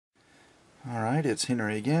Alright, it's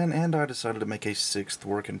Henry again, and I decided to make a 6th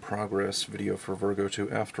work in progress video for Virgo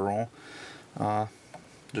II after all.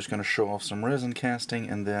 Just going to show off some resin casting,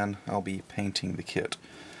 and then I'll be painting the kit.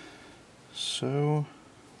 So,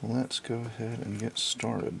 let's go ahead and get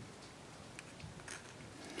started.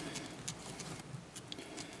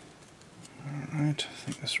 Alright, I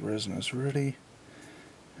think this resin is ready,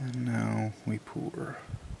 and now we pour.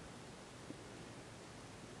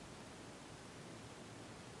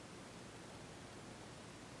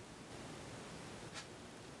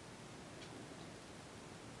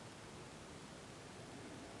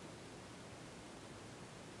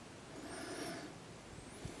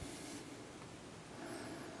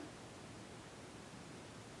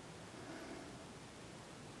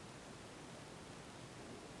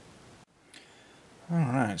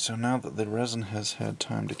 Alright, so now that the resin has had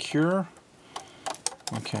time to cure,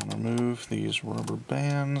 we can remove these rubber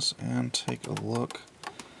bands and take a look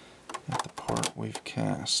at the part we've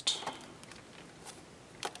cast.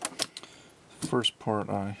 The first part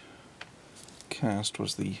I cast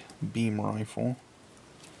was the beam rifle.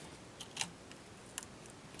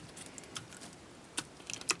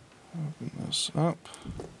 Open this up,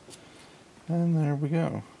 and there we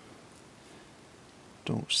go.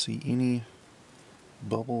 Don't see any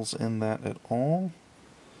bubbles in that at all.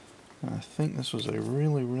 I think this was a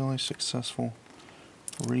really successful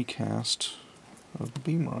recast of the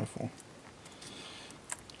beam rifle.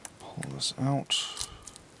 Pull this out.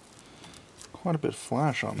 Quite a bit of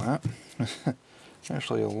flash on that.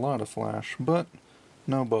 Actually a lot of flash, but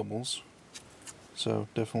no bubbles. So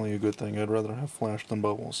definitely a good thing. I'd rather have flash than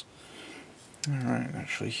bubbles. Alright,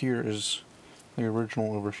 actually here is the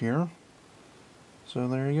original over here. So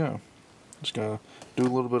there you go. Just gotta do a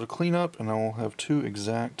little bit of cleanup, and I'll have two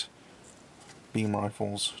exact beam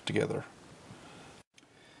rifles together.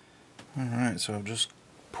 Alright, so I've just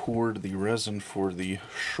poured the resin for the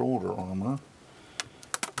shoulder armor.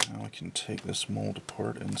 Now I can take this mold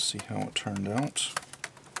apart and see how it turned out.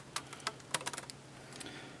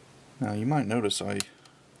 Now you might notice I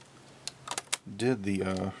did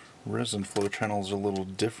the resin flow channels a little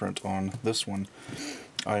different on this one.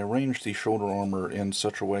 I arranged the shoulder armor in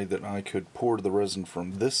such a way that I could pour the resin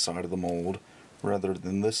from this side of the mold rather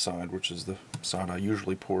than this side, which is the side I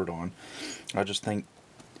usually pour it on. I just think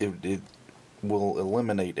it will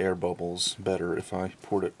eliminate air bubbles better if I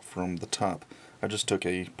poured it from the top. I just took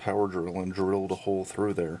a power drill and drilled a hole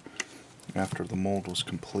through there after the mold was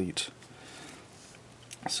complete.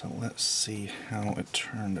 So let's see how it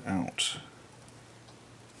turned out.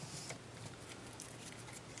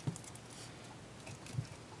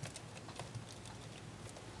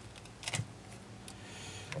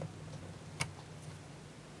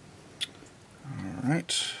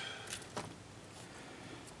 Alright,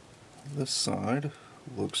 this side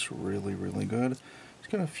looks really good. It's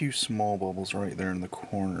got a few small bubbles right there in the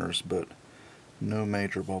corners, but no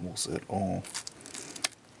major bubbles at all.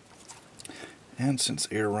 And since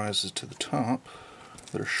air rises to the top,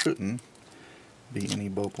 there shouldn't be any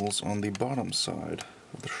bubbles on the bottom side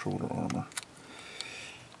of the shoulder armor.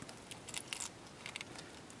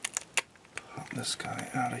 Pop this guy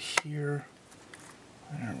out of here.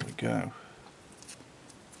 There we go.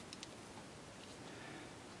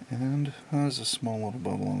 And there's a small little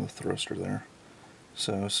bubble on the thruster there.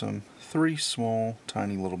 So three small,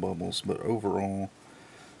 tiny little bubbles, but overall,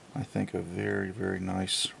 I think a very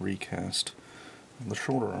nice recast of the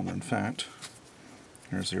shoulder armor. In fact,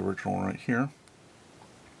 here's the original right here.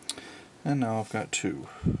 And now I've got two.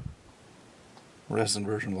 The resin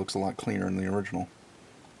version looks a lot cleaner than the original.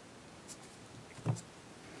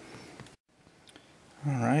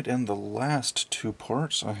 Alright, and the last two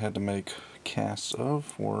parts I had to make casts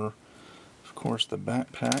of were, of course, the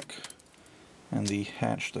backpack and the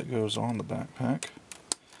hatch that goes on the backpack.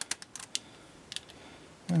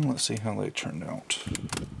 And let's see how they turned out.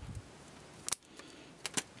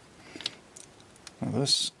 Now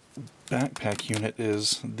this backpack unit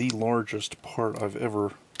is the largest part I've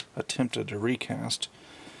ever attempted to recast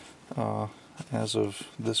as of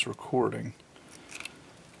this recording.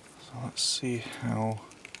 So let's see how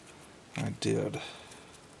I did.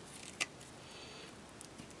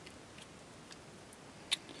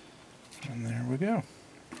 And there we go.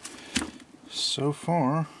 So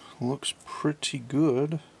far, looks pretty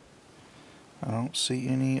good. I don't see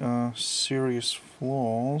any serious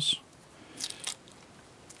flaws.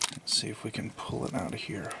 Let's see if we can pull it out of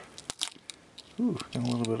here. Ooh, got a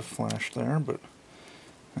little bit of flash there, but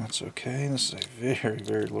that's okay. This is a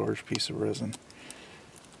very large piece of resin.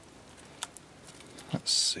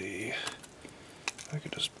 Let's see if I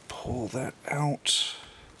could just pull that out.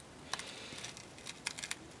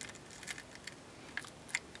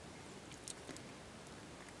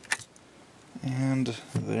 And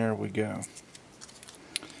there we go.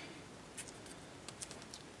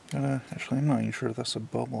 Actually, I'm not even sure that's a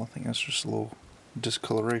bubble. I think that's just a little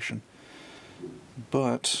discoloration.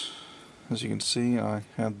 But as you can see, I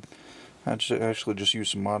actually just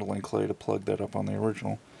used some modeling clay to plug that up on the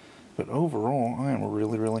original. But overall, I am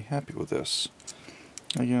really happy with this.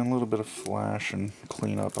 Again, a little bit of flash and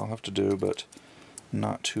cleanup I'll have to do, but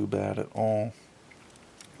not too bad at all.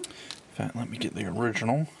 In fact, let me get the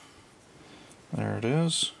original. There it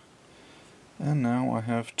is. And now I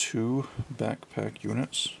have 2 backpack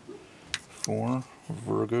units for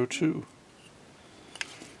Virgo II.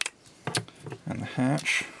 And the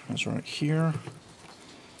hatch is right here.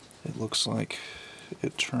 It looks like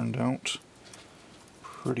it turned out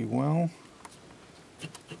pretty well.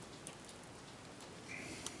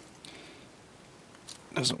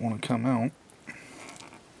 Doesn't want to come out.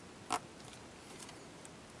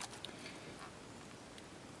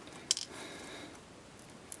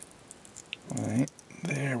 Alright,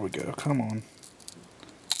 there we go, come on.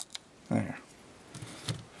 There.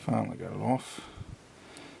 Finally got it off.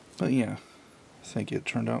 But yeah, I think it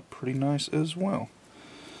turned out pretty nice as well.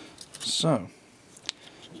 So,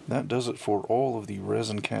 that does it for all of the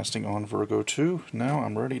resin casting on Virgo II. Now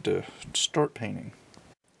I'm ready to start painting.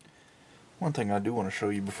 One thing I do want to show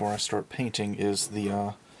you before I start painting is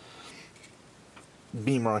the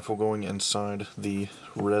beam rifle going inside the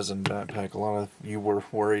resin backpack. A lot of you were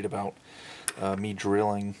worried about me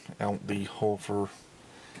drilling out the hole for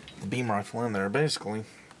the beam rifle in there. Basically,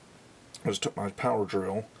 I just took my power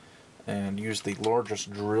drill and used the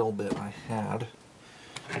largest drill bit I had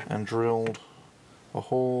and drilled a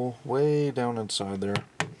hole way down inside there,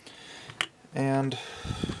 and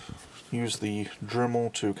used the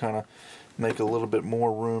Dremel to kind of make a little bit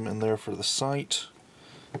more room in there for the sight,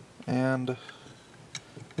 and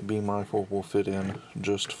the beam rifle will fit in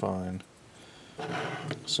just fine.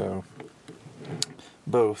 So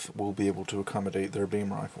both will be able to accommodate their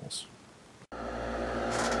beam rifles.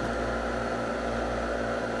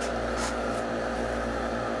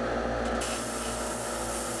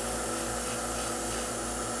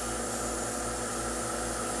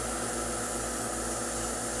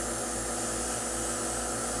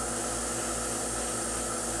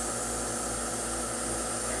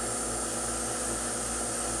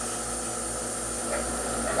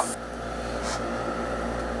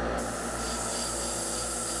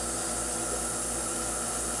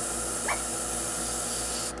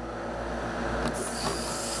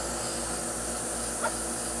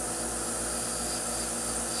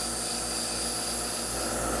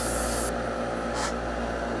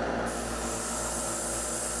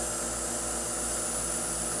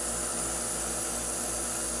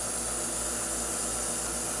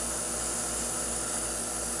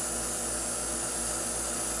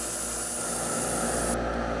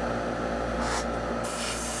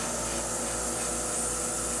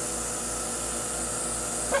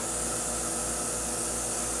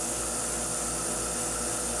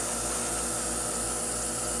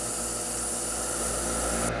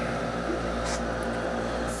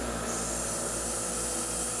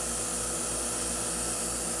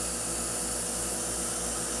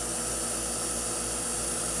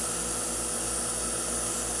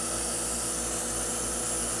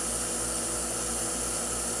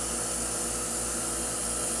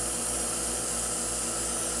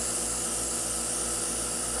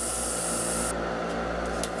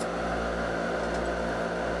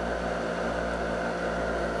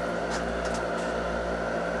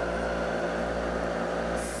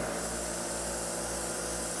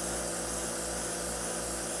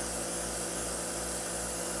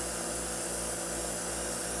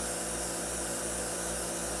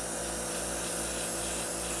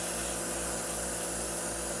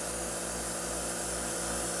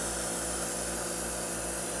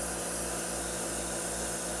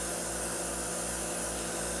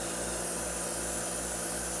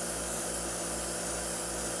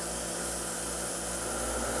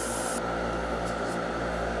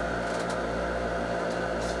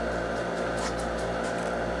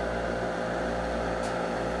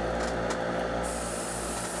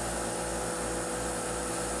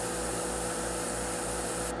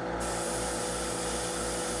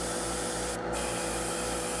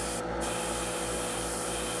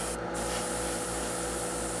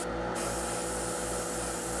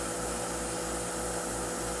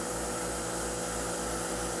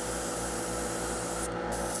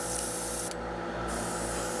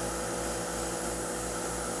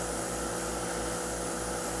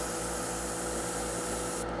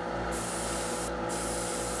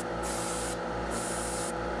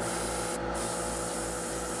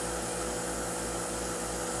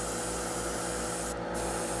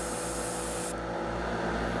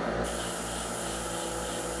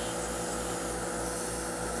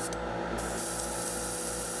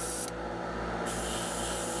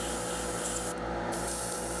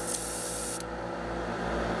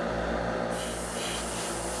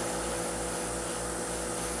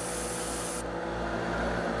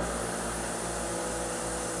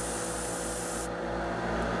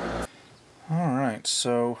 Alright,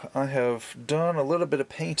 so I have done a little bit of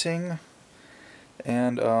painting,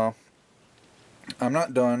 and I'm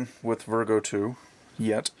not done with Virgo II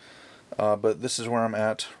yet, but this is where I'm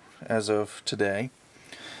at as of today.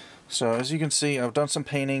 So as you can see, I've done some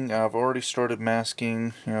painting. I've already started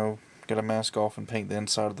masking, get a mask off and paint the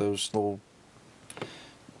inside of those little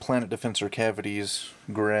planet defensor cavities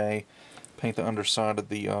gray, paint the underside of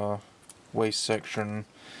the waist section.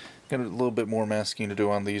 Got a little bit more masking to do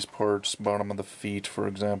on these parts, bottom of the feet for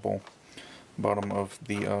example, bottom of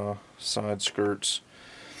the side skirts.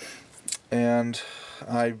 And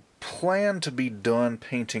I plan to be done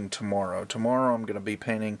painting tomorrow. Tomorrow I'm going to be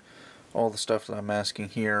painting all the stuff that I'm masking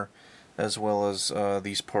here, as well as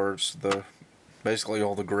these parts, basically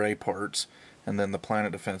all the gray parts, and then the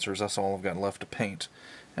planet defensors. That's all I've got left to paint,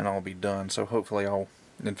 and I'll be done. So hopefully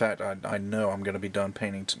in fact I know I'm going to be done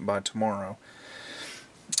painting by tomorrow.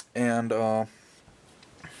 And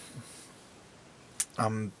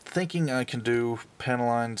I'm thinking I can do panel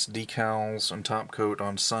lines, decals, and top coat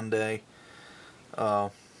on Sunday.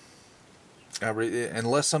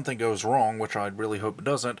 Unless something goes wrong, which I really hope it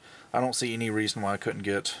doesn't, I don't see any reason why I couldn't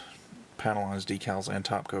get panel lines, decals, and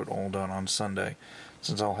top coat all done on Sunday,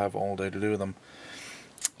 since I'll have all day to do them.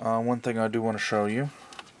 One thing I do want to show you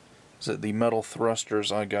is that the metal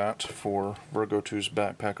thrusters I got for Virgo II's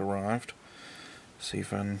backpack arrived. See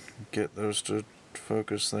if I can get those to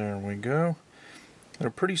focus. There we go.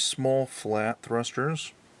 They're pretty small flat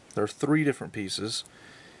thrusters. There are 3 different pieces.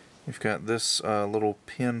 You've got this little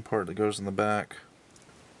pin part that goes in the back,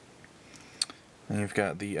 and you've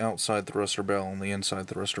got the outside thruster bell and the inside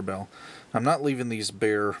thruster bell. I'm not leaving these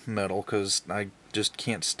bare metal because I just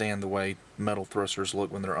can't stand the way metal thrusters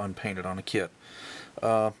look when they're unpainted on a kit.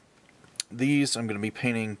 These I'm going to be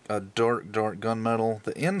painting a dark gunmetal.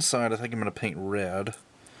 The inside I think I'm going to paint red.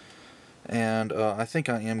 And I think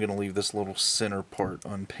I am going to leave this little center part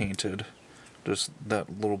unpainted. Just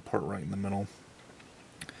that little part right in the middle.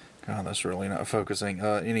 God, that's really not focusing.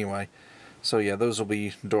 Anyway, so yeah, those will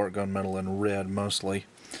be dark gunmetal and red mostly.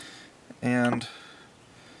 And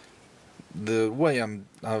the way I'm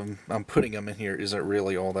putting them in here isn't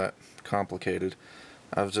really all that complicated.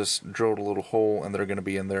 I've just drilled a little hole, and they're going to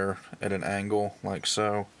be in there at an angle, like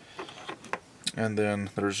so. And then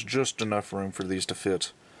there's just enough room for these to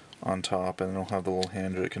fit on top, and it'll have the little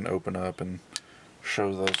hinge that can open up and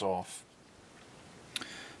show those off.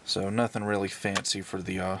 So nothing really fancy for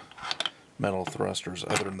the metal thrusters,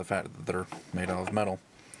 other than the fact that they're made out of metal.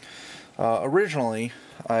 Originally,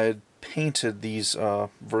 I had painted these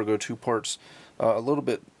Virgo II parts a little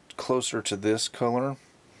bit closer to this color.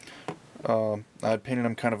 I painted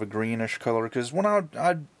them kind of a greenish color, because when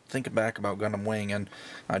I'd think back about Gundam Wing, and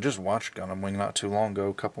I just watched Gundam Wing not too long ago,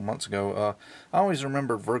 a couple months ago, I always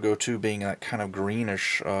remember Virgo II being that kind of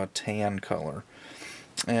greenish tan color.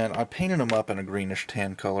 And I painted them up in a greenish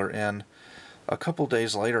tan color, and a couple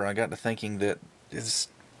days later I got to thinking that it's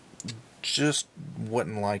just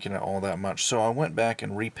wasn't liking it all that much. So I went back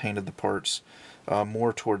and repainted the parts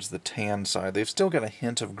more towards the tan side. They've still got a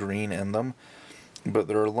hint of green in them, but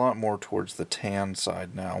they're a lot more towards the tan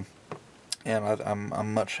side now, and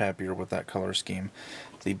I'm much happier with that color scheme.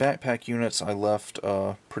 The backpack units I left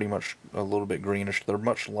pretty much a little bit greenish. They're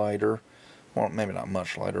much lighter. Well, maybe not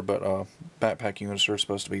much lighter, but backpack units are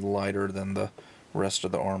supposed to be lighter than the rest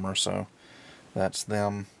of the armor, so that's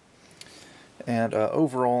them. And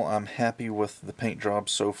overall, I'm happy with the paint job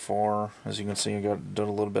so far. As you can see, I done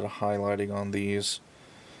a little bit of highlighting on these.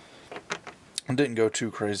 I didn't go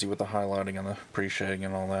too crazy with the highlighting and the pre-shading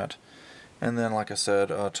and all that. And then, like I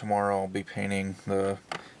said, tomorrow I'll be painting the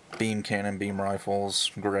beam cannon, beam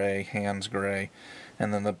rifles gray, hands gray,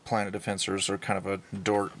 and then the planet defensors are kind of a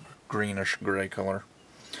dark greenish gray color.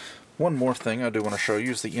 One more thing I do want to show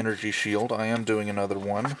you is the energy shield. I am doing another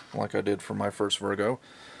one, like I did for my first Virgo.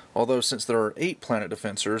 Although since there are 8 planet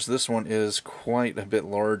defensors, this one is quite a bit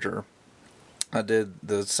larger. I did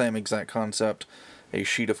the same exact concept. A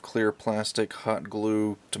sheet of clear plastic, hot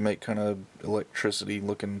glue to make kind of electricity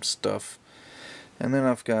looking stuff. And then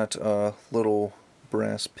I've got little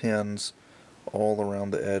brass pins all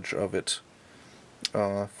around the edge of it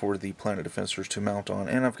for the planet defensors to mount on.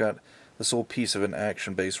 And I've got this little piece of an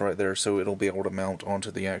action base right there, so it'll be able to mount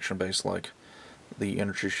onto the action base like the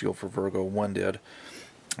energy shield for Virgo 1 did.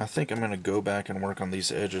 I think I'm going to go back and work on these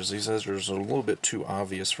edges. These edges are a little bit too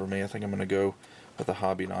obvious for me. I think I'm going to go with a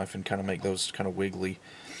hobby knife and kind of make those kind of wiggly.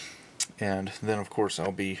 And then of course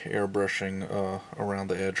I'll be airbrushing around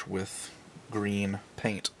the edge with green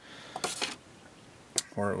paint.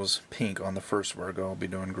 Or it was pink on the first Virgo. I'll be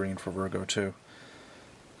doing green for Virgo 2.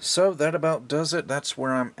 So that about does it. That's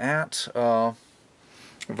where I'm at.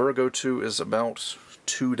 Virgo II is about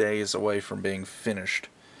 2 days away from being finished.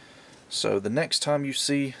 So the next time you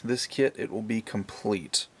see this kit, it will be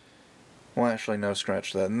complete. Well, actually, no,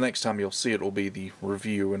 scratch that. The next time you'll see it will be the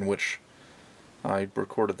review, in which I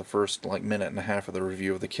recorded the first minute and a half of the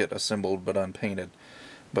review of the kit assembled but unpainted.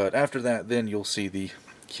 But after that, then you'll see the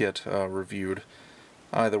kit reviewed.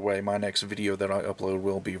 Either way, my next video that I upload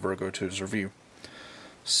will be Virgo II's review.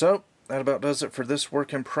 So, that about does it for this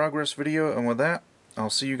work in progress video, and with that, I'll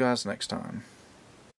see you guys next time.